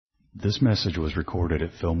This message was recorded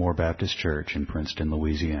at Fillmore Baptist Church in Princeton,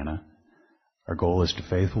 Louisiana. Our goal is to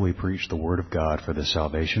faithfully preach the Word of God for the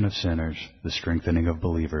salvation of sinners, the strengthening of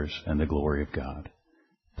believers, and the glory of God.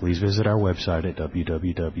 Please visit our website at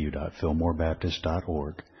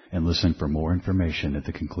www.fillmorebaptist.org and listen for more information at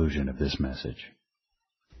the conclusion of this message.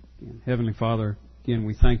 Heavenly Father, again,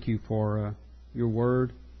 we thank you for your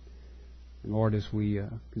Word. And Lord, as we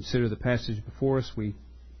consider the passage before us, we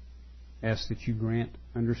ask that you grant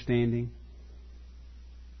understanding,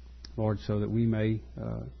 Lord, so that we may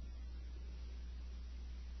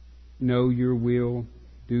know your will,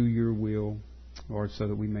 do your will, Lord, so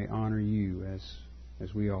that we may honor you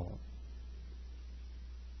as we ought.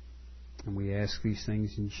 And we ask these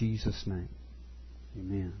things in Jesus' name.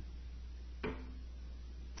 Amen.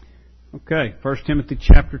 Okay, 1 Timothy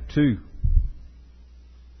chapter 2.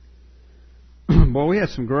 Boy, we had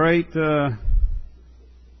some great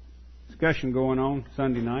discussion going on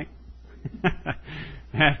Sunday night.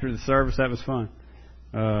 After the service, that was fun.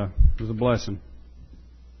 It was a blessing.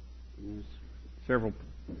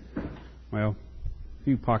 A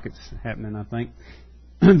few pockets happening, I think.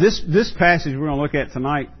 This passage we're going to look at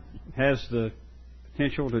tonight has the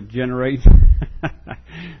potential to generate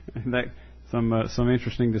some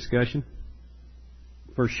interesting discussion,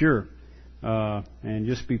 for sure. And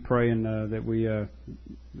just be praying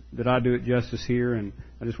that I do it justice here. And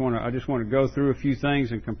I just want to go through a few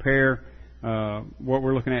things and compare what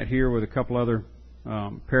we're looking at here with a couple other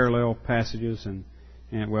parallel passages and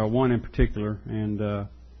one in particular. And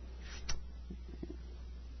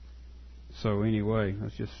so anyway,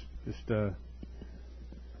 let's just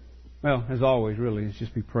as always, really, let's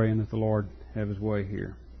just be praying that the Lord have His way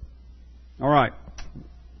here. All right,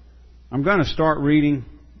 I'm going to start reading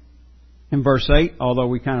in verse 8, although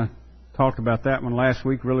we kind of talked about that one last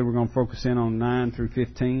week. Really, we're going to focus in on 9 through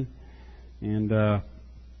 15 and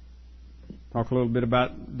talk a little bit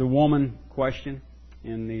about the woman question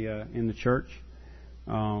in the church.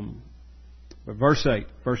 But verse 8,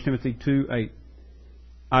 1 Timothy 2:8.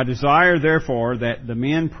 I desire, therefore, that the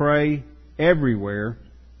men pray everywhere,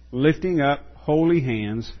 lifting up holy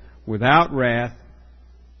hands without wrath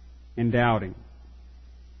and doubting.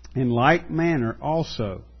 In like manner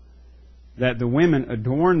also, that the women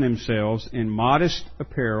adorn themselves in modest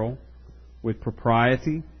apparel with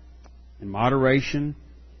propriety and moderation,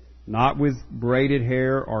 not with braided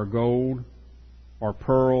hair or gold or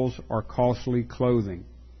pearls or costly clothing,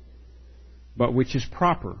 but which is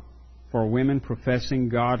proper for women professing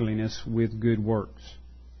godliness with good works.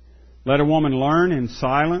 Let a woman learn in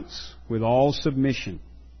silence with all submission.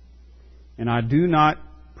 And I do not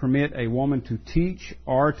permit a woman to teach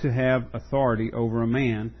or to have authority over a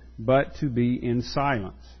man, but to be in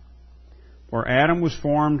silence. For Adam was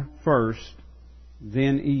formed first,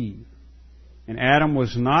 then Eve. And Adam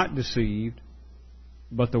was not deceived,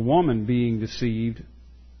 but the woman, being deceived,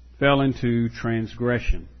 fell into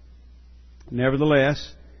transgression.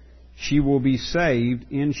 Nevertheless, she will be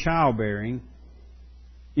saved in childbearing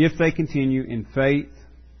if they continue in faith,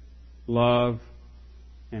 love,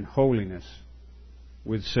 and holiness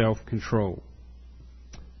with self-control.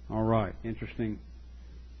 All right, interesting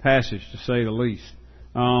passage to say the least.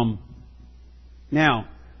 Now,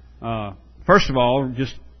 first of all,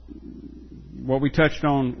 just what we touched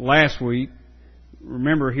on last week.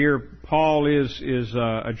 Remember here, Paul is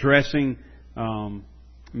addressing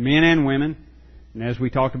men and women, and as we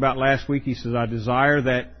talked about last week, he says, "I desire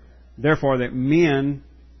that, therefore, that men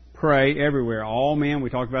pray everywhere." All men. We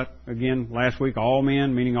talked about again last week. All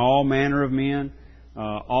men, meaning all manner of men,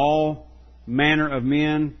 all manner of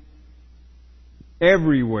men.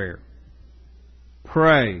 Everywhere.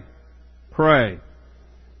 Pray. Pray.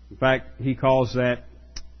 In fact, he calls that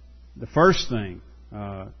the first thing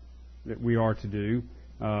that we are to do.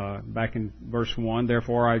 Back in verse 1,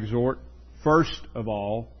 therefore I exhort, first of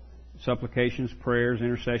all, supplications, prayers,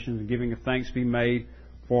 intercessions, and giving of thanks be made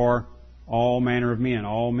for all manner of men,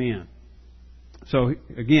 all men. So,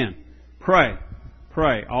 again, pray.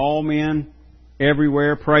 Pray. All men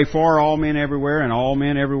everywhere. Pray for all men everywhere, and all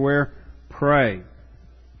men everywhere pray.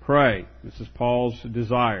 Pray. This is Paul's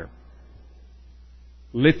desire.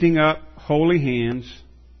 Lifting up holy hands,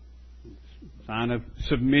 sign of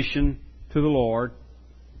submission to the Lord,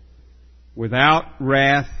 without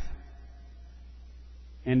wrath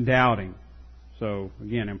and doubting. So,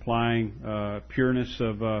 again, implying pureness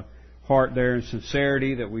of heart there and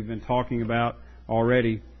sincerity that we've been talking about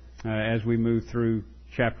already as we move through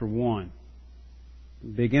chapter 1.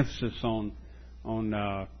 Big emphasis on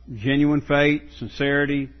genuine faith,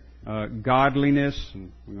 sincerity, godliness,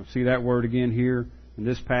 and we're going to see that word again here in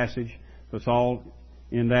this passage. So it's all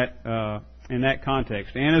in that in that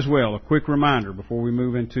context. And as well, a quick reminder before we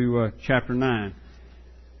move into chapter 9.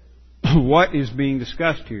 What is being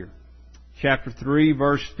discussed here? Chapter 3,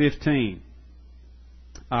 verse 15.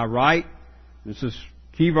 I write, this is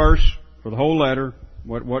key verse for the whole letter,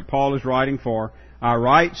 what Paul is writing for. I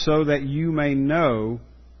write so that you may know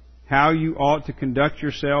how you ought to conduct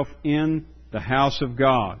yourself in the house of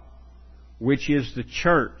God, which is the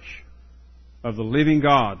church of the living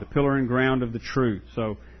God, the pillar and ground of the truth.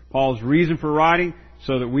 So Paul's reason for writing,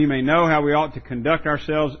 so that we may know how we ought to conduct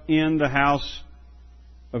ourselves in the house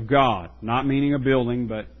of God. Not meaning a building,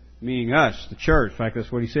 but meaning us, the church. In fact,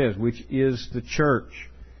 that's what he says, which is the church.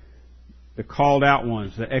 The called out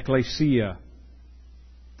ones, the ecclesia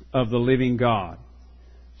of the living God.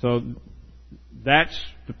 So that's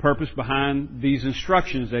the purpose behind these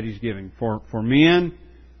instructions that he's giving for men,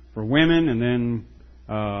 for women, and then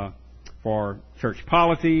for church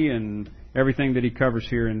polity and everything that he covers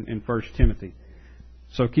here in 1 Timothy.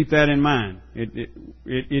 So keep that in mind.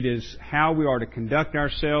 It is how we are to conduct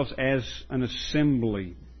ourselves as an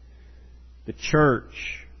assembly, the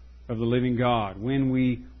church of the living God, when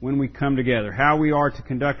we come together, how we are to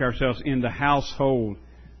conduct ourselves in the household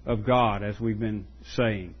of God, as we've been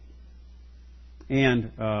saying.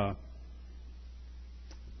 And I'm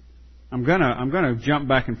gonna jump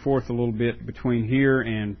back and forth a little bit between here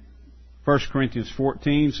and 1 Corinthians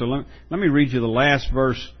 14. So let me read you the last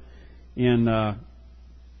verse in 1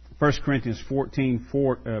 Corinthians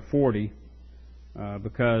 14:40,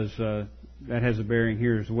 because that has a bearing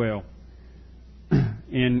here as well.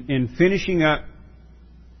 In finishing up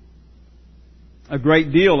a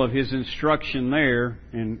great deal of his instruction there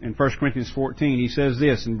in 1 Corinthians 14, he says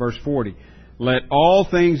this in verse 40, let all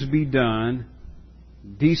things be done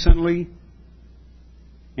decently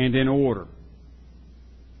and in order.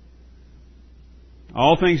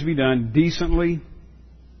 All things be done decently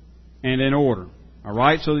and in order. All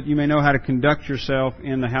right? So that you may know how to conduct yourself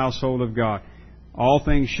in the household of God. All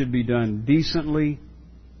things should be done decently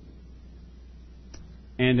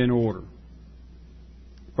and in order.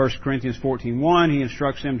 1 Corinthians 14:1, he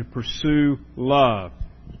instructs them to pursue love.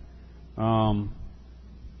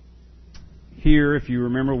 Here, if you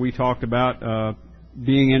remember, we talked about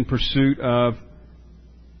being in pursuit of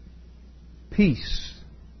peace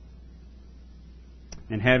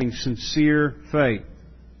and having sincere faith,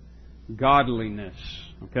 godliness.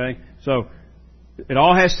 Okay? So, it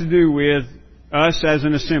all has to do with us as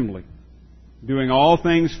an assembly, doing all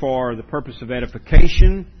things for the purpose of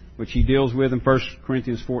edification, which he deals with in 1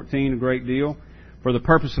 Corinthians 14 a great deal. For the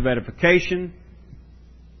purpose of edification,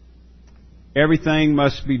 everything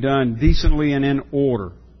must be done decently and in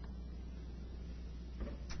order.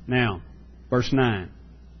 Now, verse 9.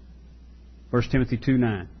 1 Timothy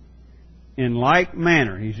 2:9. In like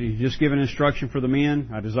manner, he's just given instruction for the men.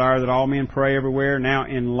 I desire that all men pray everywhere. Now,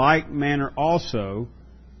 in like manner also,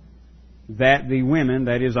 that the women,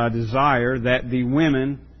 that is, I desire that the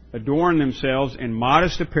women adorn themselves in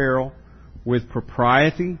modest apparel with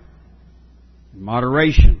propriety and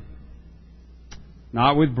moderation,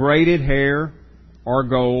 not with braided hair or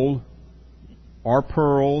gold or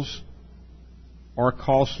pearls or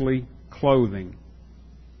costly clothing.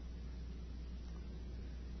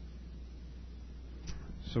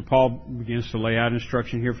 So Paul begins to lay out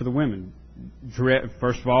instruction here for the women.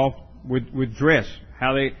 First of all, with dress,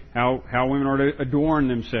 how women are to adorn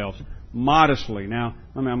themselves modestly. Now,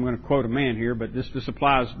 I'm going to quote a man here, but this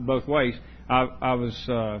applies both ways. I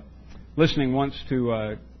was listening once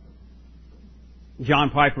to John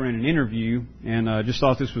Piper in an interview, and just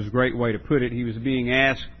thought this was a great way to put it. He was being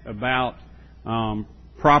asked about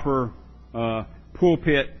proper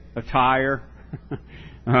pulpit attire,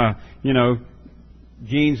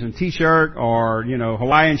 jeans and t-shirt, or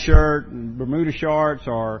Hawaiian shirt and Bermuda shorts,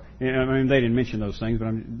 or they didn't mention those things, but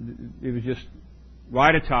it was just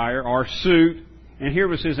right attire or suit. And here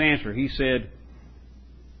was his answer. He said,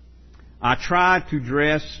 I try to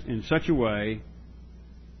dress in such a way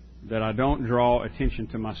that I don't draw attention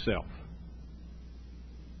to myself.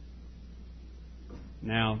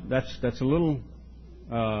 Now, that's a little,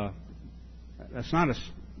 that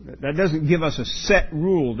doesn't give us a set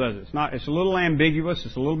rule, does it? It's a little ambiguous,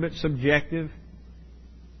 it's a little bit subjective,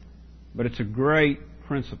 but it's a great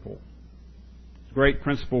principle. It's a great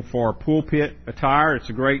principle for pulpit attire. It's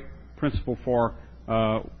a great principle for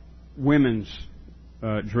women's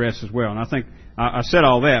dress as well. And I think I said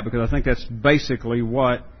all that because I think that's basically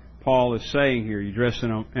what Paul is saying here. You dress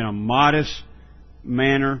in a modest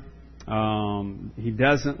manner. He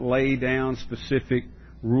doesn't lay down specific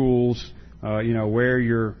rules. Wear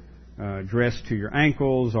your dress to your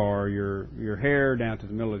ankles, or your hair down to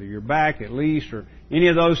the middle of your back at least, or any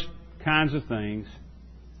of those kinds of things.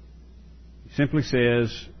 He simply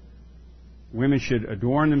says women should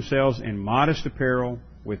adorn themselves in modest apparel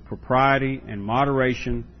with propriety and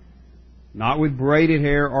moderation, not with braided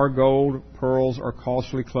hair or gold, pearls, or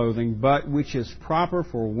costly clothing, but which is proper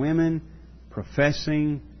for women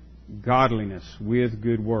professing godliness with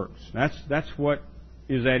good works. That's what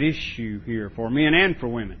is at issue here for men and for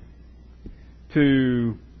women.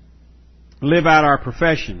 To live out our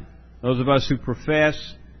profession, those of us who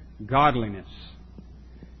profess godliness,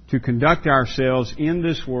 to conduct ourselves in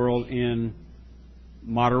this world in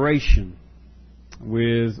moderation,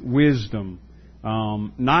 with wisdom,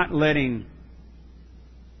 not letting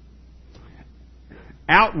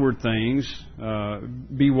outward things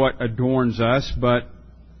be what adorns us, but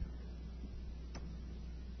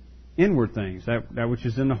inward things, that which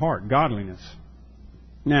is in the heart, godliness.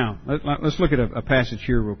 Now, let's look at a passage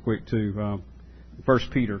here real quick too, 1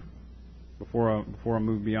 Peter, before I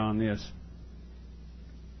move beyond this.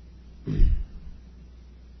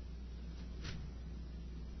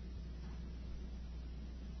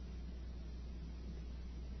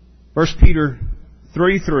 1 Peter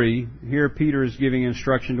 3:3. Here Peter is giving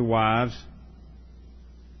instruction to wives.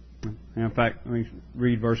 In fact, let me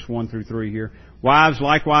read verse 1 through 3 here. Wives,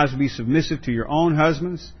 likewise, be submissive to your own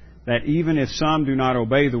husbands, that even if some do not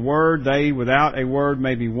obey the word, they without a word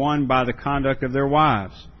may be won by the conduct of their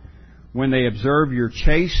wives, when they observe your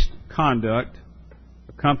chaste conduct,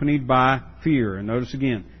 accompanied by fear. And notice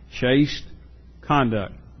again, chaste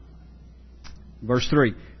conduct. Verse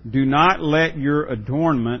 3. Do not let your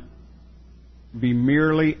adornment be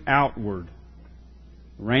merely outward,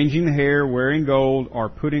 arranging the hair, wearing gold, or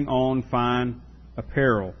putting on fine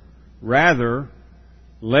apparel. Rather,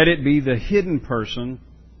 let it be the hidden person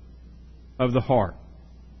of the heart,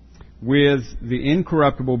 with the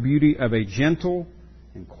incorruptible beauty of a gentle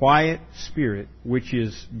and quiet spirit, which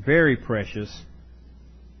is very precious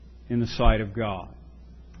in the sight of God.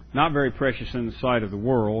 Not very precious in the sight of the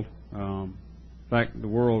world. In fact, the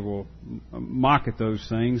world will mock at those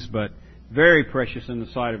things, but very precious in the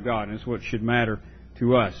sight of God, and it's what should matter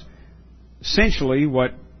to us. Essentially,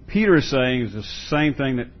 what Peter is saying is the same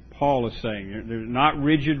thing that Paul is saying. There's not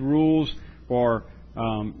rigid rules for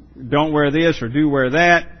don't wear this or do wear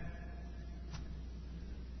that,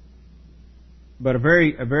 but a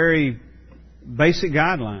very basic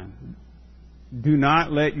guideline. Do not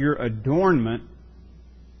let your adornment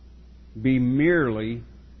be merely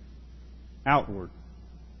outward.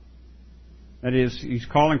 That is, he's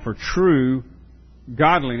calling for true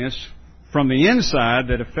godliness from the inside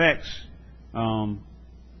that affects,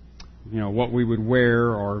 what we would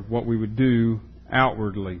wear or what we would do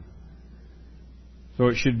outwardly. So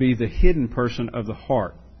it should be the hidden person of the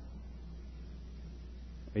heart.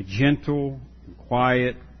 A gentle,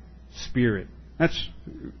 quiet spirit. That's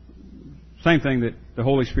the same thing that the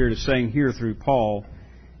Holy Spirit is saying here through Paul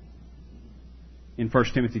in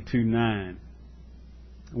 1 Timothy 2:9.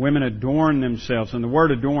 Women adorn themselves, and the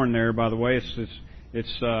word "adorn" there, by the way,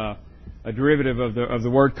 it's a derivative of the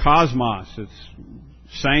word "cosmos." It's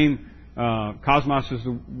same. Cosmos is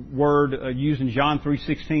the word used in John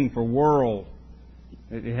 3:16 for world.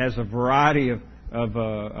 It has a variety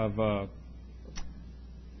of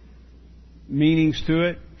meanings to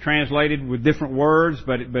it, translated with different words,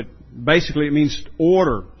 but basically it means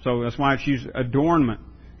order. So that's why it's used adornment,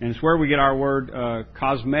 and it's where we get our word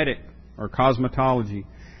cosmetic or cosmetology.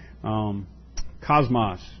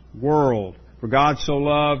 Cosmos, world. For God so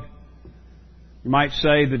loved, you might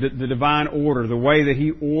say, the divine order, the way that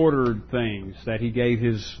He ordered things, that He gave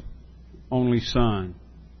His only Son.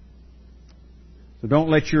 So don't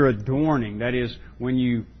let your adorning, that is, when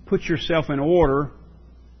you put yourself in order,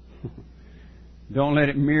 don't let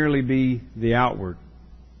it merely be the outward.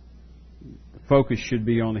 The focus should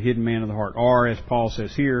be on the hidden man of the heart. Or, as Paul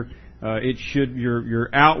says here, your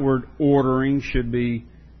outward ordering should be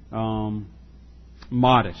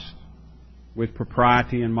modest, with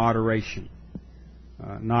propriety and moderation,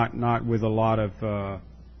 not with a lot of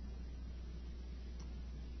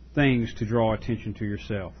things to draw attention to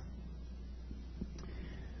yourself.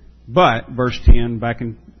 But, verse 10, back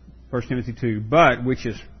in 1 Timothy 2, but which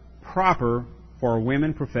is proper for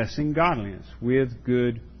women professing godliness with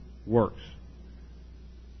good works.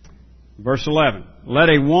 Verse 11, let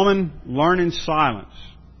a woman learn in silence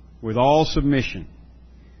with all submission.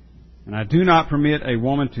 And I do not permit a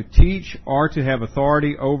woman to teach or to have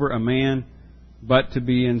authority over a man, but to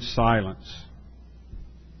be in silence.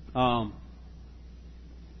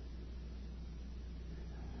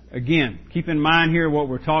 Again, keep in mind here what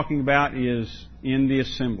we're talking about is in the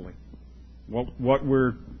assembly. What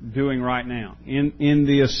we're doing right now. In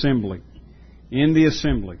the assembly. In the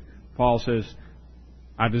assembly. Paul says,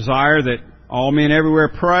 I desire that all men everywhere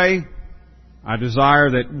pray. I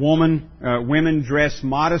desire that women dress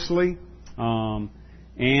modestly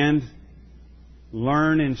and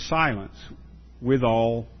learn in silence with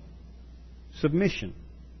all submission.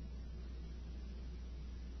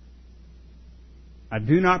 I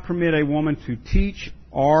do not permit a woman to teach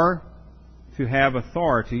or to have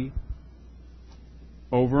authority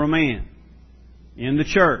over a man in the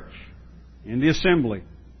church, in the assembly.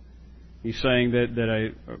 He's saying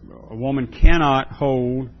that a woman cannot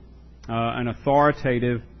hold an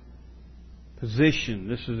authoritative position.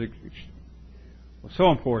 This is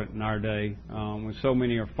so important in our day when so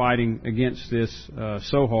many are fighting against this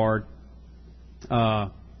so hard.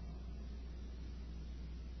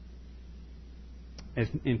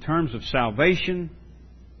 In terms of salvation,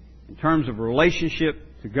 in terms of relationship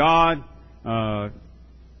to God,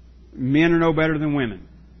 men are no better than women.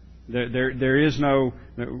 There is no,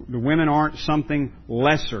 the women aren't something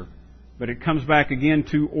lesser, but it comes back again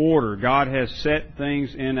to order. God has set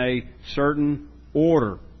things in a certain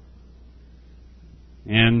order.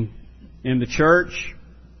 And in the church,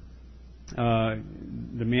 the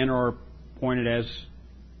men are appointed as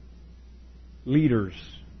leaders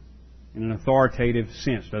in an authoritative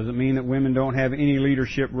sense. Doesn't mean that women don't have any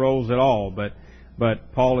leadership roles at all, but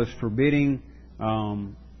Paul is forbidding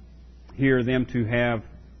here them to have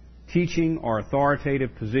teaching or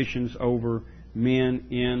authoritative positions over men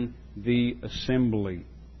in the assembly.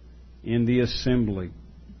 In the assembly.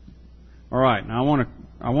 All right. Now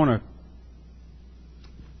I want to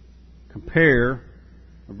compare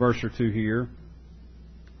a verse or two here,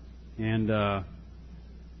 and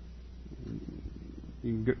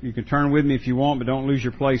you can turn with me if you want, but don't lose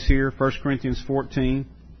your place here. 1 Corinthians 14.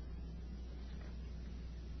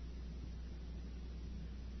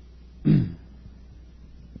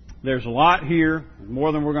 There's a lot here,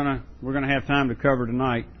 more than we're going to have time to cover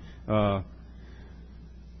tonight.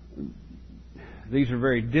 These are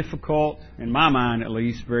very difficult, in my mind at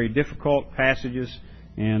least, very difficult passages,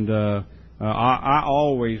 and I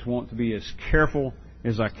always want to be as careful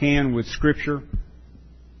as I can with Scripture.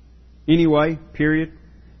 Anyway, period.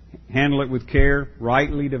 Handle it with care.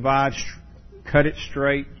 Rightly divide, cut it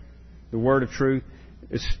straight, the word of truth.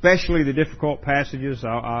 Especially the difficult passages.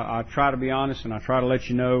 I try to be honest, and I try to let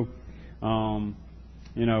you know,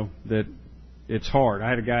 that it's hard. I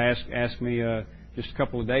had a guy ask me just a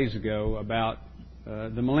couple of days ago about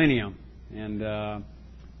the millennium, and of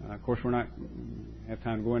course we're not have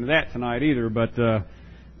time to go into that tonight either. But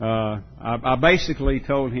I basically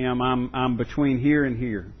told him I'm between here and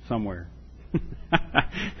here somewhere,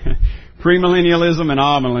 premillennialism and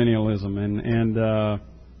amillennialism, and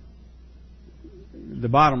the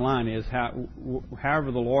bottom line is,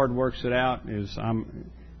 however the Lord works it out, I'm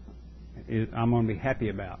going to be happy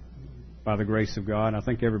about by the grace of God. I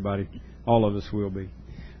think everybody, all of us, will be.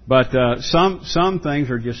 But some things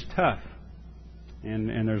are just tough,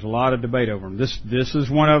 and there's a lot of debate over them. This is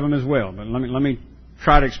one of them as well. But let me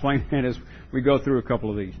try to explain that as we go through a couple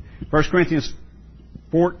of these. 1 Corinthians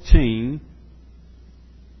 14,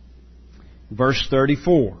 verse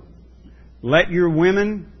 34. Let your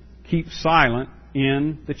women keep silent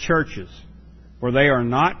in the churches, for they are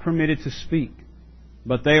not permitted to speak,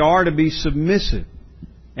 but they are to be submissive,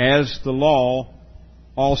 as the law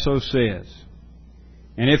also says.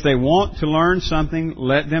 And if they want to learn something,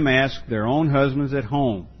 let them ask their own husbands at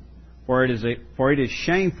home, for it is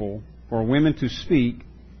shameful for women to speak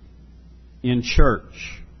in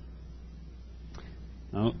church.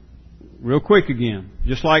 Now, real quick again,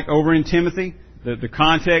 just like over in Timothy, the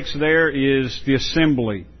context there is the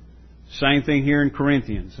assembly. Same thing here in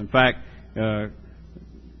Corinthians. In fact,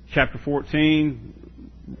 chapter 14,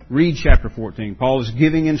 read chapter 14. Paul is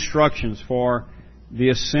giving instructions for the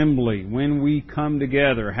assembly, when we come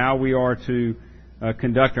together, how we are to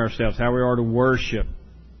conduct ourselves, how we are to worship.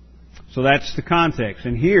 So that's the context.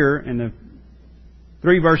 And here, in the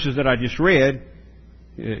 3 verses that I just read,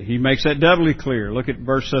 he makes that doubly clear. Look at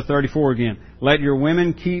verse 34 again. Let your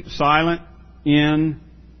women keep silent in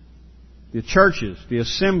the churches, the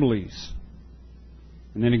assemblies.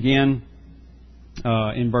 And then again,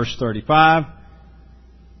 in verse 35,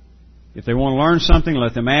 if they want to learn something,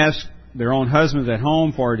 let them ask their own husbands at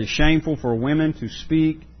home, for it is shameful for women to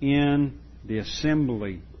speak in the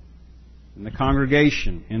assembly, in the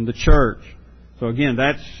congregation, in the church. So again,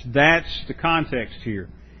 that's the context here.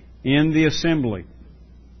 In the assembly.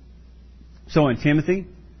 So in Timothy,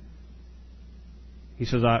 he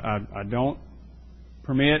says, I don't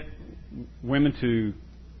permit women to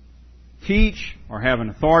teach or have an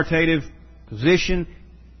authoritative position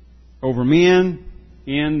over men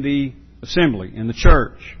in the assembly, in the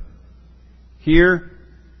church. Here,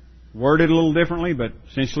 worded a little differently, but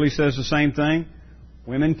essentially says the same thing.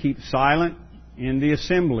 Women keep silent in the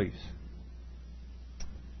assemblies.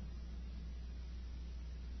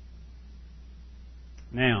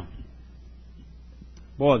 Now,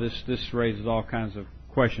 boy, this raises all kinds of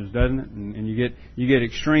questions, doesn't it? And you get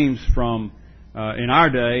extremes from in our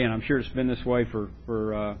day, and I'm sure it's been this way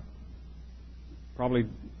for probably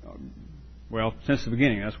since the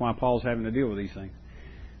beginning. That's why Paul's having to deal with these things.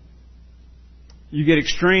 You get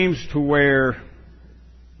extremes to where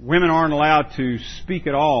women aren't allowed to speak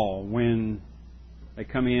at all when they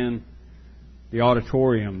come in the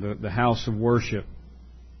auditorium, the house of worship.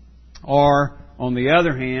 Or, on the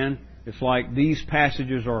other hand, it's like these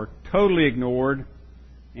passages are totally ignored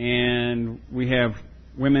and we have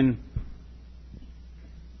women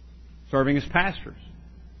serving as pastors,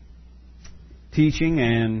 teaching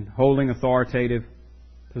and holding authoritative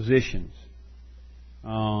positions.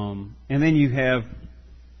 And then you have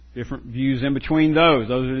different views in between those.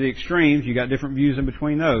 Those are the extremes. You got different views in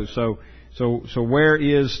between those. So where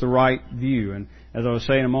is the right view? And as I was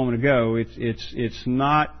saying a moment ago, it's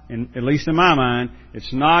not, at least in my mind,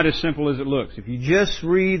 it's not as simple as it looks. If you just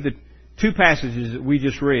read the two passages that we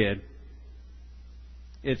just read,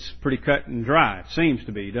 it's pretty cut and dry. It seems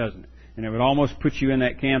to be, doesn't it? And it would almost put you in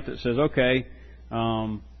that camp that says, okay,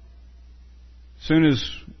 as soon as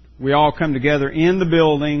we all come together in the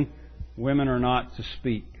building, women are not to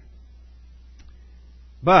speak.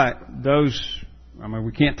 But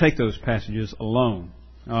we can't take those passages alone.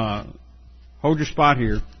 Hold your spot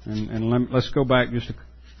here, and let's go back just a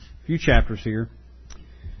few chapters here.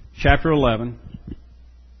 Chapter 11.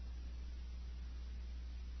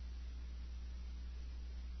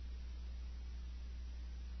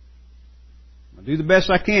 I'll do the best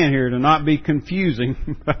I can here to not be confusing,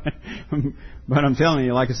 but I'm telling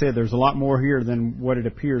you, like I said, there's a lot more here than what it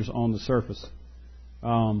appears on the surface.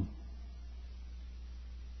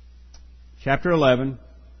 Chapter 11.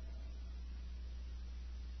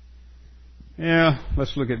 Yeah,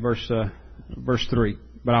 let's look at verse 3.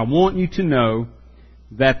 But I want you to know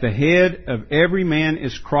that the head of every man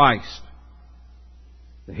is Christ.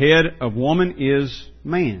 The head of woman is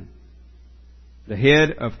man. The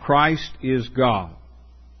head of Christ is God.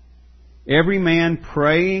 Every man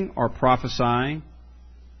praying or prophesying,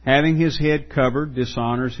 having his head covered,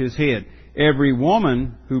 dishonors his head. Every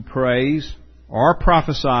woman who prays or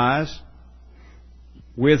prophesies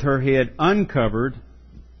with her head uncovered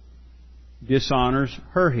dishonors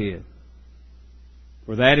her head.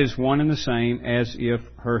 For that is one and the same as if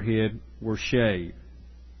her head were shaved.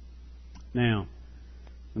 Now,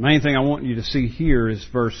 the main thing I want you to see here is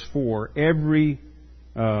verse 4.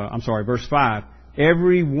 Verse 5.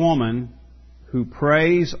 Every woman who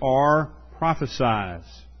prays or prophesies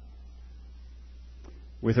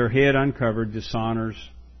with her head uncovered dishonors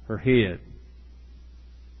her head.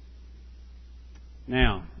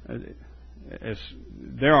 Now,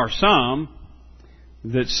 there are some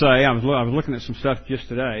that say, I was looking at some stuff just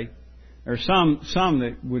today. There are some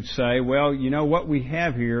that would say, well, you know, what we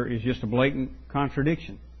have here is just a blatant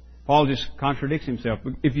contradiction. Paul just contradicts himself.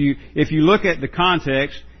 If you look at the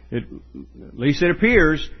context, at least it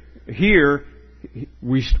appears here,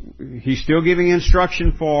 he's still giving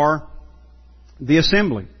instruction for the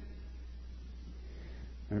assembly.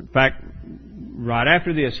 In fact, right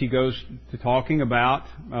after this, he goes to talking about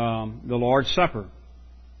the Lord's Supper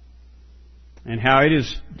and how it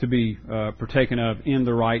is to be partaken of in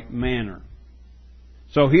the right manner.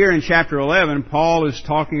 So here in chapter 11, Paul is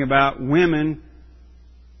talking about women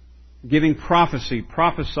giving prophecy,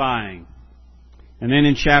 prophesying. And then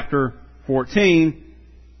in chapter 14,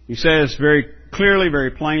 he says very clearly,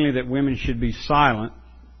 very plainly that women should be silent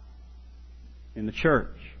in the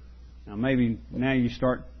church. Now maybe now you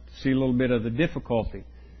start to see a little bit of the difficulty.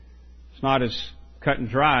 It's not as cut and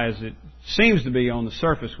dry as it seems to be on the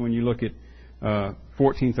surface when you look at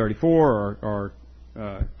 14:34 or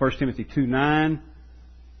 1 Timothy 2:9.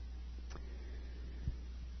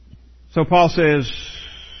 So Paul says,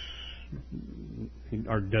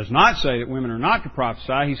 or does not say that women are not to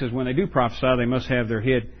prophesy. He says when they do prophesy, they must have their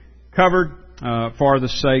head covered for the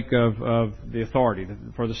sake of the authority,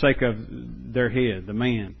 for the sake of their head, the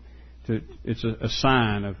man. It's a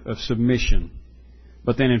sign of submission.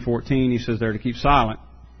 But then in 14, he says they're to keep silent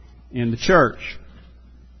in the church.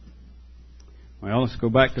 Well, let's go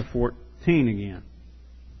back to 14 again.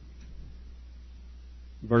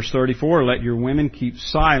 Verse 34, let your women keep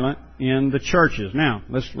silent in the churches. Now,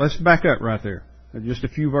 let's back up right there. Just a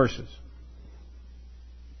few verses.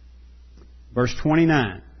 Verse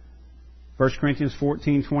 29. 1 Corinthians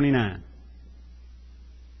 14:29.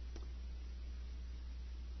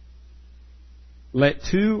 Let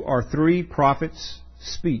 2 or 3 prophets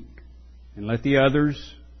speak, and let the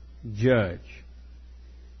others judge.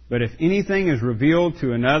 But if anything is revealed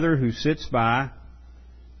to another who sits by,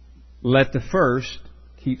 let the first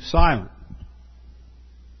keep silent.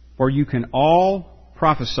 For you can all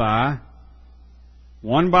prophesy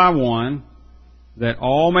one by one, that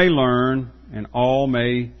all may learn and all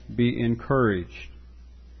may be encouraged.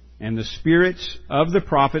 And the spirits of the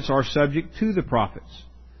prophets are subject to the prophets.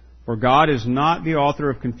 For God is not the author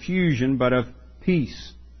of confusion, but of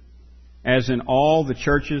peace, as in all the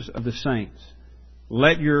churches of the saints.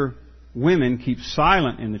 Let your women keep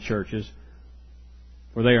silent in the churches,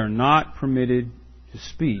 for they are not permitted to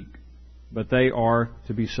speak, but they are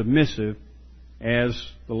to be submissive, as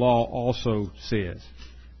the law also says.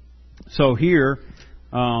 So here,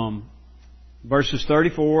 verses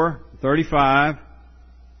 34, 35,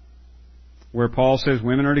 where Paul says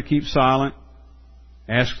women are to keep silent,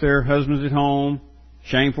 ask their husbands at home,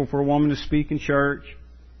 shameful for a woman to speak in church,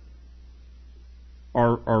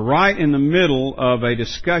 are right in the middle of a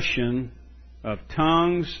discussion of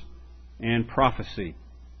tongues and prophecy.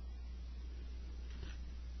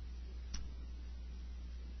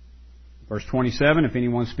 Verse 27, if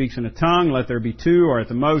anyone speaks in a tongue, let there be 2 or at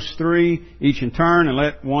the most 3, each in turn, and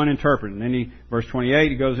let one interpret. And then verse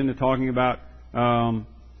 28, he goes into talking about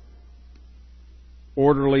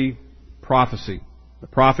orderly prophecy. The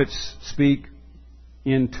prophets speak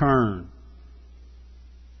in turn.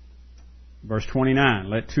 Verse 29,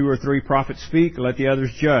 let 2 or 3 prophets speak, let the others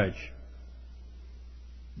judge.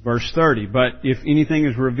 Verse 30, but if anything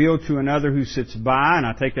is revealed to another who sits by, and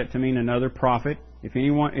I take that to mean another prophet, if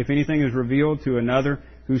anything is revealed to another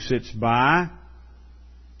who sits by,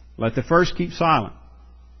 let the first keep silent.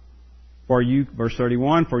 For you, verse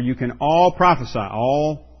 31, for you can all prophesy.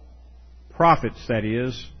 All prophets, that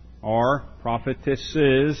is, are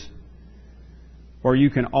prophetesses. For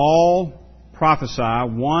you can all prophesy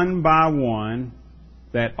one by one,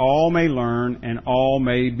 that all may learn and all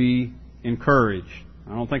may be encouraged.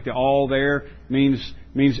 I don't think the all there means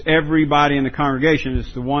everybody in the congregation.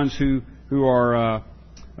 It's the ones who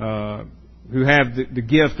have the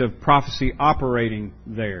gift of prophecy operating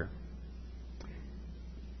there.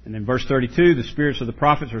 And then verse 32, the spirits of the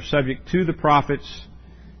prophets are subject to the prophets.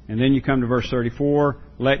 And then you come to verse 34,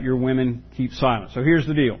 let your women keep silent. So here's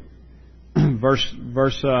the deal. In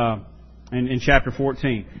chapter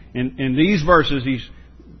 14. In these verses,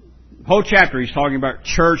 whole chapter he's talking about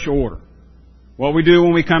church order. What we do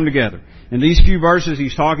when we come together. In these few verses,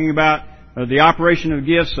 he's talking about the operation of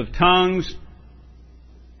gifts of tongues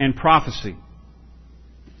and prophecy.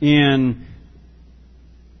 In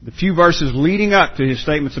the few verses leading up to his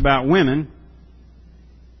statements about women,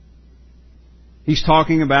 he's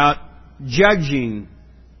talking about judging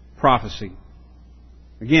prophecy.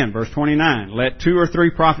 Again, verse 29, let 2 or 3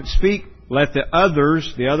 prophets speak, let the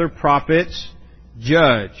other prophets,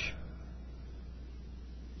 judge.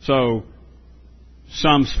 So,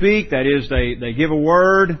 some speak, that is, they give a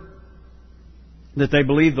word that they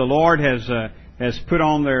believe the Lord has put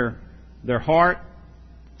on their heart,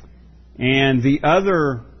 and the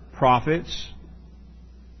other prophets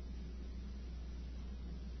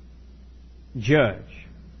judge.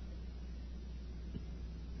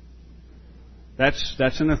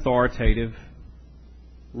 That's an authoritative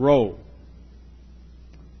role.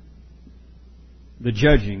 The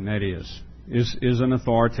judging, that is an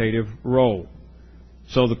authoritative role.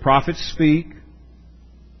 So the prophets speak,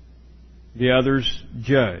 the others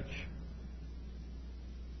judge.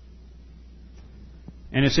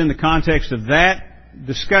 And it's in the context of that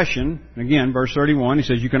discussion, again, verse 31, he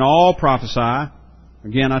says, you can all prophesy.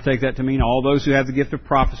 Again, I take that to mean all those who have the gift of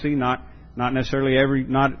prophecy, not necessarily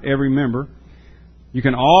not every member. You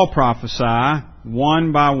can all prophesy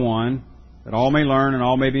one by one, that all may learn and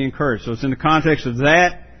all may be encouraged. So it's in the context of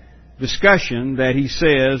that discussion that he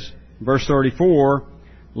says, verse 34,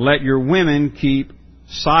 let your women keep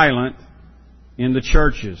silent in the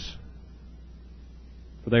churches,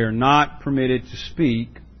 for they are not permitted to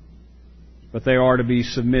speak, but they are to be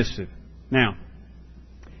submissive. Now,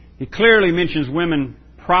 he clearly mentions women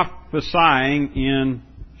prophesying in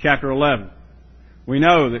chapter 11. We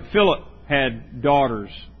know that Philip had daughters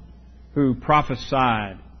who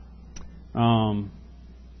prophesied. So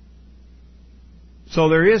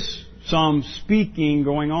there is some speaking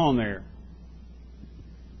going on there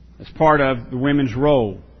as part of the women's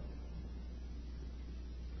role.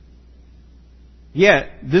 Yet,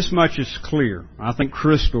 this much is clear. I think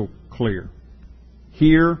crystal clear.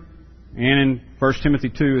 Here, and in 1 Timothy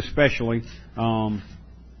 2 especially. And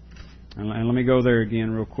let me go there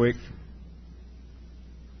again real quick.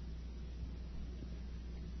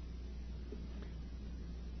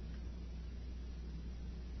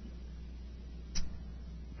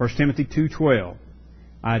 1 Timothy 2:12.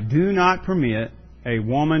 I do not permit a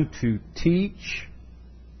woman to teach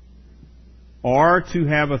or to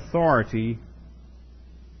have authority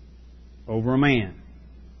over a man.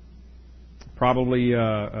 Probably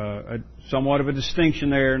somewhat of a distinction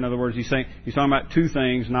there. In other words, he's talking about two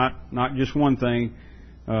things, not just one thing.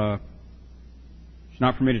 She's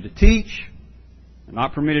not permitted to teach,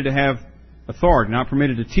 not permitted to have authority, not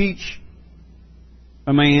permitted to teach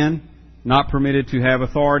a man, not permitted to have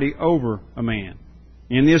authority over a man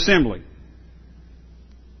in the assembly.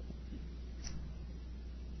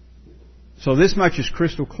 So this much is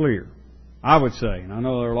crystal clear, I would say. And I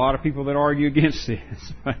know there are a lot of people that argue against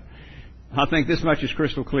this, but I think this much is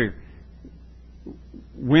crystal clear.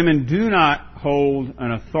 Women do not hold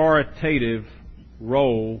an authoritative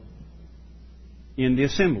role in the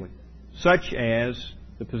assembly, such as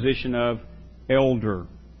the position of elder,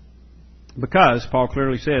 because Paul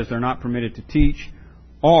clearly says they're not permitted to teach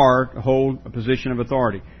or to hold a position of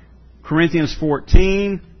authority. Corinthians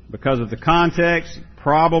 14, because of the context,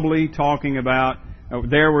 probably talking about,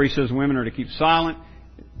 there where he says women are to keep silent,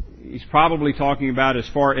 he's probably talking about as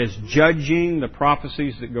far as judging the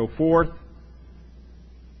prophecies that go forth,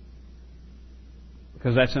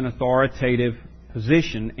 because that's an authoritative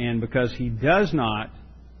position, and because he does not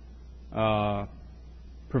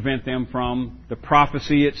prevent them from the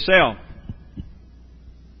prophecy itself.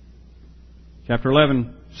 Chapter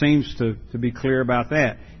 11 seems to be clear about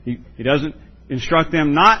that. He doesn't instruct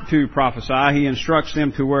them not to prophesy. He instructs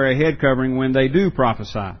them to wear a head covering when they do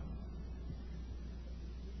prophesy.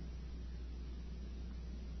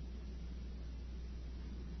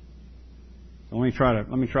 So let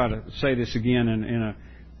me try to say this again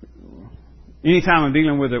anytime I'm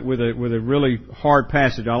dealing with a really hard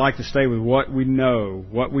passage, I like to stay with what we know,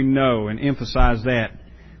 and emphasize that.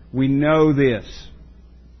 We know this.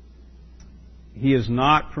 He is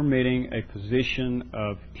not permitting a position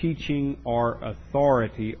of teaching or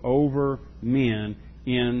authority over men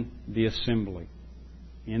in the assembly.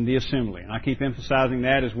 In the assembly. And I keep emphasizing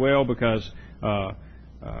that as well because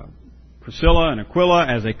Priscilla and Aquila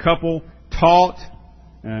as a couple taught,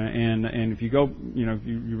 and if you go,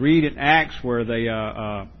 you read in Acts where they,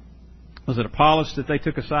 was it Apollos that they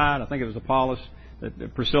took aside? I think it was Apollos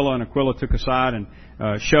that Priscilla and Aquila took aside and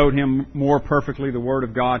showed him more perfectly the Word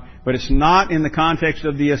of God. But it's not in the context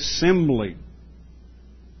of the assembly.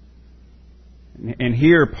 And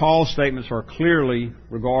here Paul's statements are clearly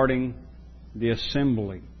regarding the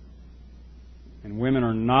assembly. And women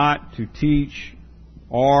are not to teach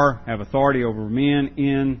or have authority over men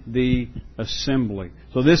in the assembly.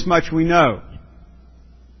 So this much we know,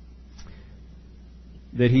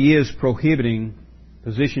 that he is prohibiting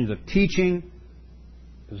positions of teaching,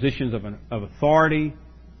 positions of authority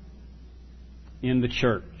in the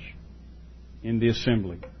church, in the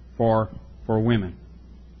assembly, for women.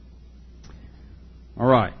 All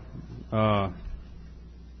right.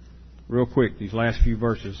 Real quick, these last few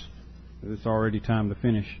verses. It's already time to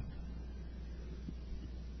finish.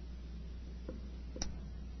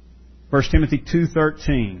 1 Timothy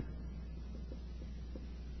 2:13.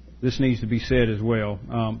 This needs to be said as well.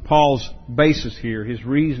 Paul's basis here, his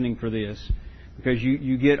reasoning for this, because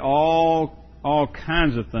you get all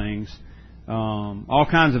kinds of things, all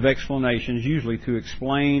kinds of explanations, usually to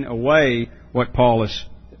explain away what Paul is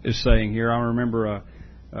saying here. I remember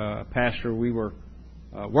a pastor we were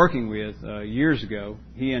working with years ago.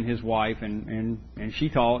 He and his wife, and she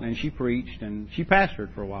taught and she preached and she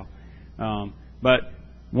pastored for a while. But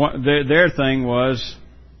their thing was,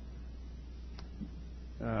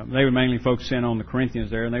 they would mainly focus in on the Corinthians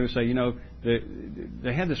there, and they would say,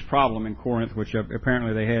 they had this problem in Corinth, which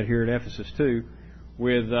apparently they had here at Ephesus too,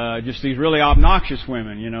 with just these really obnoxious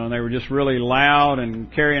women, and they were just really loud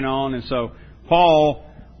and carrying on, and so Paul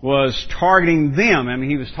was targeting them. I mean,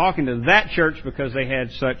 he was talking to that church because they had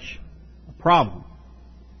such a problem.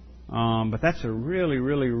 But that's a really,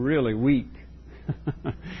 really, really weak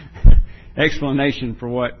explanation for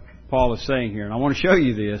what Paul is saying here. And I want to show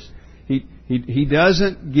you this. He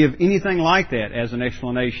doesn't give anything like that as an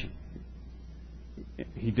explanation.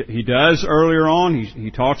 He does earlier on. He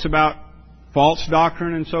talks about false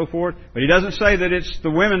doctrine and so forth, but he doesn't say that it's the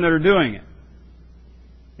women that are doing it.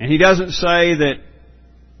 And he doesn't say that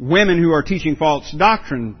women who are teaching false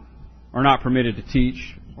doctrine are not permitted to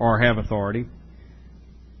teach or have authority.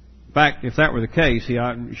 In fact, if that were the case,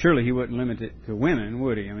 surely he wouldn't limit it to women,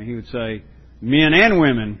 would he? I mean, he would say men and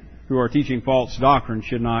women who are teaching false doctrine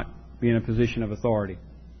should not be in a position of authority.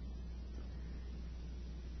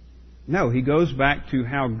 No, he goes back to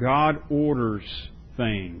how God orders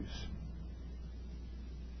things.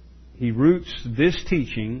 He roots this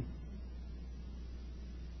teaching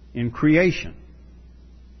in creation.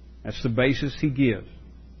 That's the basis he gives.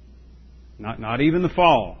 Not even the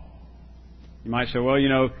fall. You might say, well, you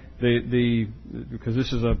know, because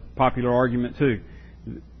this is a popular argument too.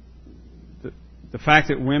 The fact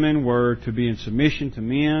that women were to be in submission to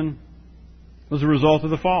men was a result of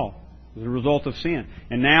the fall. It was a result of sin.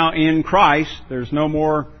 And now in Christ, there's no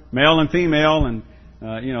more male and female, and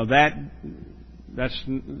so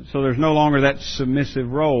there's no longer that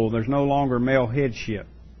submissive role. There's no longer male headship.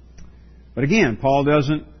 But again, Paul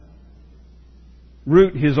doesn't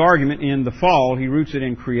root his argument in the fall. He roots it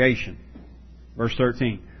in creation. Verse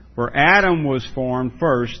 13. For Adam was formed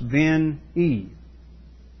first, then Eve.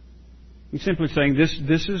 He's simply saying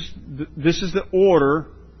this is the order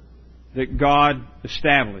that God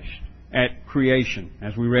established at creation.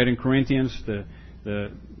 As we read in Corinthians, the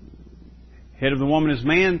head of the woman is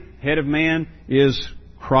man, head of man is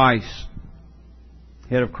Christ.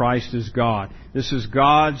 Head of Christ is God. This is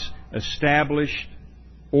God's established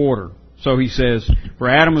order. So he says, for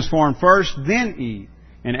Adam was formed first, then Eve.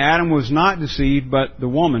 And Adam was not deceived, but the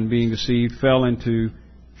woman, being deceived, fell into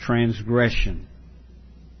transgression.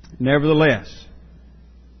 Nevertheless,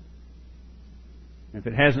 if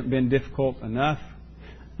it hasn't been difficult enough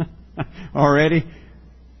already,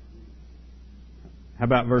 how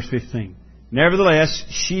about verse 15? Nevertheless,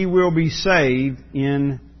 she will be saved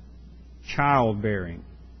in childbearing,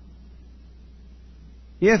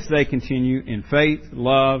 if they continue in faith,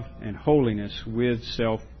 love, and holiness with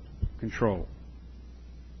self-control.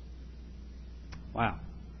 Wow.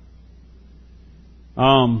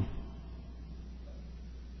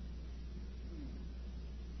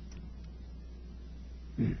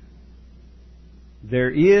 There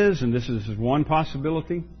is, and this is one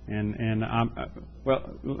possibility, and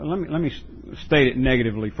let me state it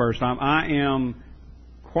negatively first. I am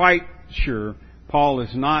quite sure Paul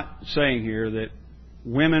is not saying here that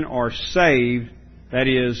women are saved. That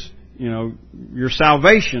is, your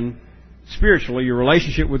salvation spiritually, your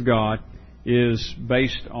relationship with God, is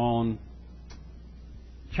based on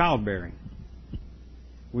childbearing.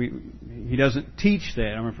 He doesn't teach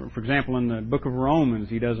that. I mean, for example, in the book of Romans,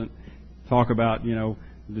 he doesn't talk about,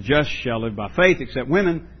 the just shall live by faith, except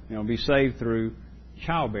women, be saved through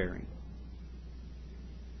childbearing.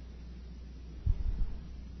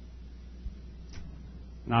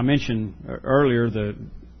 Now, I mentioned earlier the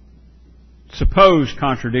supposed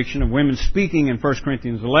contradiction of women speaking in 1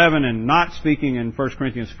 Corinthians 11 and not speaking in 1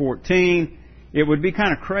 Corinthians 14. It would be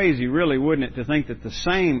kind of crazy, really, wouldn't it, to think that the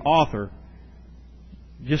same author,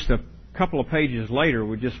 just a couple of pages later,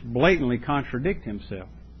 would just blatantly contradict himself.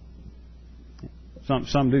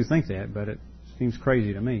 Some do think that, but it seems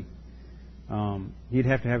crazy to me. He'd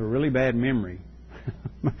have to have a really bad memory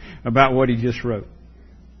about what he just wrote.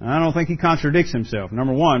 And I don't think he contradicts himself.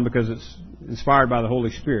 Number one, because it's inspired by the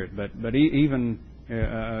Holy Spirit. But even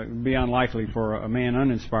be unlikely for a man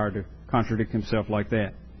uninspired to contradict himself like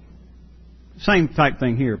that. Same type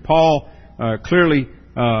thing here. Paul clearly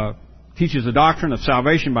teaches the doctrine of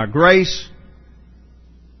salvation by grace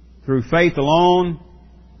through faith alone.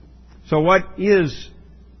 So what is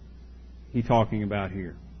he talking about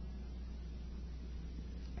here?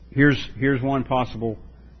 Here's one possible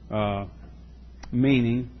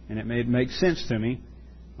meaning, and it makes sense to me.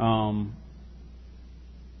 The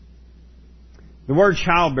word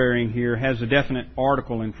childbearing here has a definite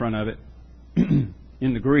article in front of it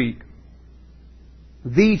in the Greek.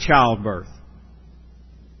 The childbirth.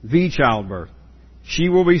 The childbirth. She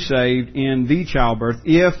will be saved in the childbirth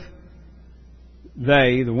if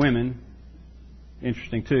they, the women,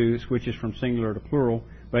 interesting too, it switches from singular to plural,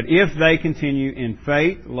 but if they continue in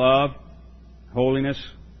faith, love, holiness,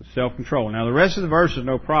 self-control. Now the rest of the verse is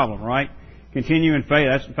no problem, right? Continue in faith.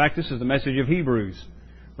 In fact, this is the message of Hebrews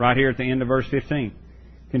right here at the end of verse 15.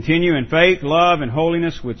 Continue in faith, love, and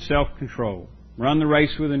holiness with self-control. Run the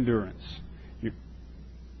race with endurance.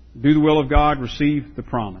 Do the will of God, receive the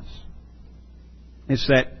promise. It's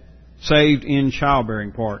that saved in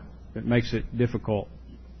childbearing part that makes it difficult.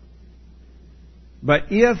 But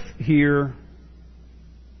if here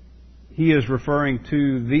he is referring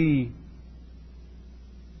to the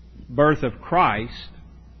birth of Christ,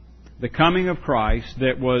 the coming of Christ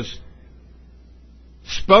that was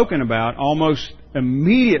spoken about almost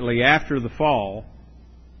immediately after the fall,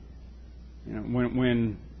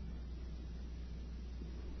 when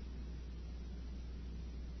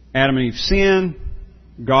Adam and Eve sin,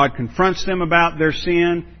 God confronts them about their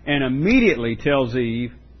sin and immediately tells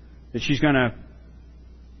Eve that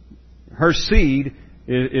her seed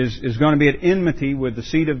is going to be at enmity with the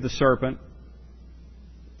seed of the serpent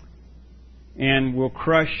and will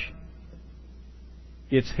crush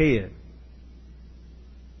its head.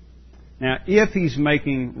 Now, if he's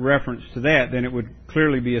making reference to that, then it would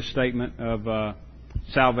clearly be a statement of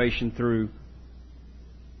salvation through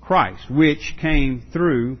Christ, Christ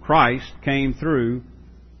came through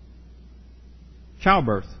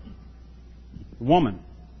childbirth, woman.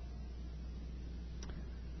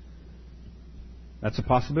 That's a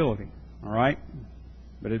possibility, all right?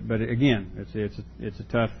 But again, it's a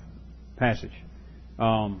tough passage.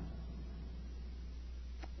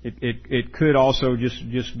 It could also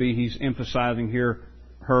just be he's emphasizing here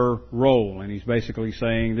her role, and he's basically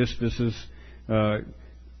saying this is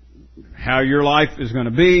how your life is going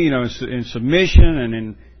to be, in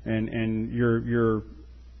submission and your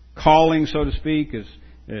calling, so to speak, is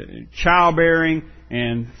childbearing,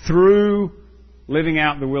 and through living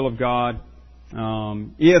out the will of God.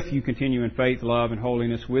 If you continue in faith, love, and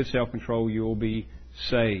holiness with self-control, you will be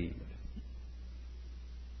saved.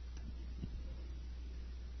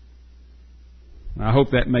 I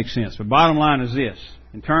hope that makes sense. But bottom line is this.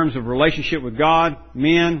 In terms of relationship with God,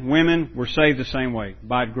 men, women, we're saved the same way.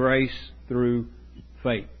 By grace through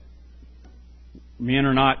faith. Men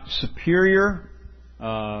are not superior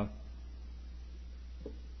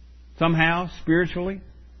somehow spiritually.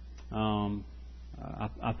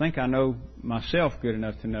 I think I know myself good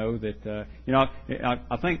enough to know that,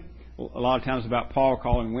 I think a lot of times about Paul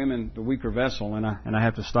calling women the weaker vessel, and I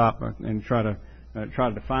have to stop and try to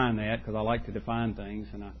define that, because I like to define things,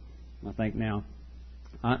 and I think now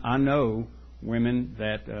I know women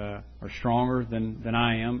that are stronger than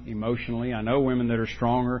I am emotionally. I know women that are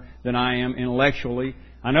stronger than I am intellectually.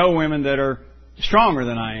 I know women that are stronger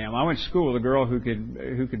than I am. I went to school with a girl who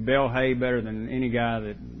could bale hay better than any guy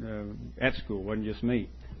that at school. It wasn't just me.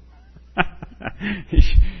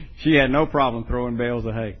 She had no problem throwing bales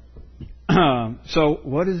of hay. So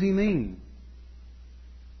what does he mean?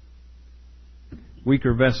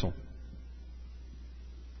 Weaker vessel.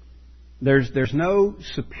 There's no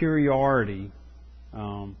superiority.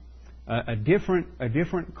 A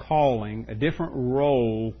different calling, a different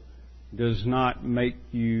role does not make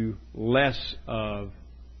you less of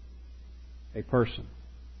a person.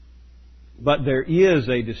 But there is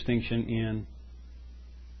a distinction in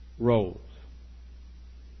roles.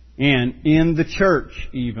 And in the church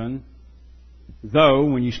even, though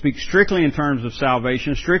when you speak strictly in terms of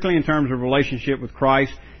salvation, strictly in terms of relationship with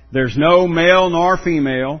Christ, there's no male nor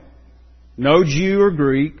female, no Jew or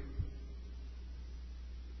Greek.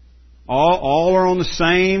 All are on the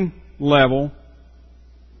same level.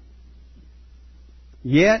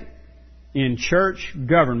 Yet, in church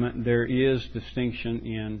government, there is distinction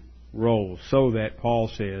in roles. So that Paul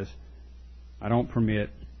says, I don't permit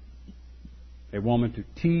a woman to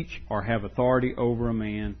teach or have authority over a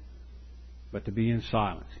man, but to be in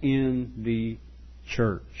silence in the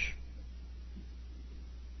church.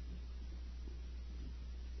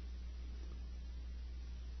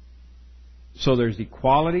 So there's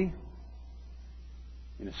equality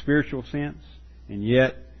in a spiritual sense, and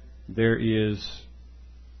yet there is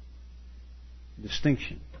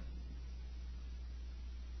distinction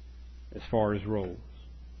as far as roles.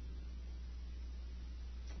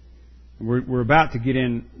 We're about to get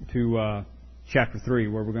into chapter 3,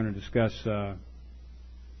 where we're going to discuss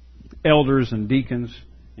elders and deacons,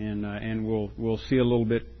 and we'll see a little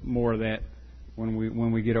bit more of that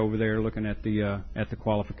when we get over there, looking at the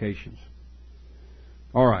qualifications.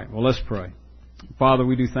 All right. Well, let's pray. Father,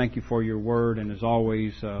 we do thank you for your word, and as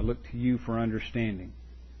always, look to you for understanding.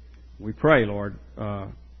 We pray, Lord,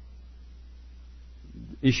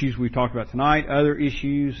 issues we talked about tonight, other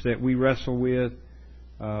issues that we wrestle with,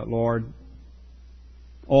 Lord,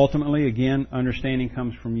 ultimately, again, understanding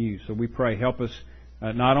comes from you. So we pray, help us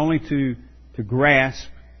not only to grasp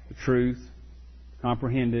the truth,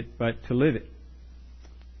 comprehend it, but to live it,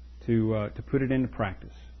 to put it into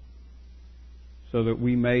practice, so that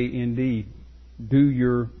we may indeed do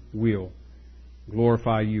your will,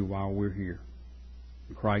 glorify you while we're here.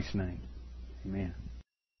 In Christ's name, amen.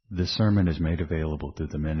 This sermon is made available through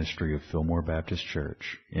the ministry of Fillmore Baptist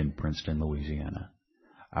Church in Princeton, Louisiana.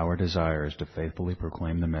 Our desire is to faithfully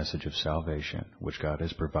proclaim the message of salvation which God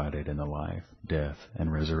has provided in the life, death,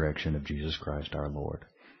 and resurrection of Jesus Christ our Lord.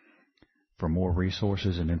 For more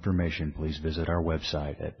resources and information, please visit our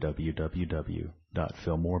website at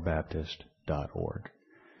www.fillmorebaptist.org.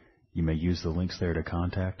 You may use the links there to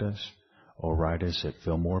contact us, or write us at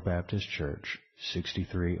Fillmore Baptist Church,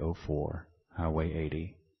 6304 Highway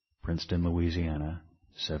 80, Princeton, Louisiana,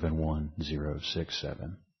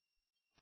 71067.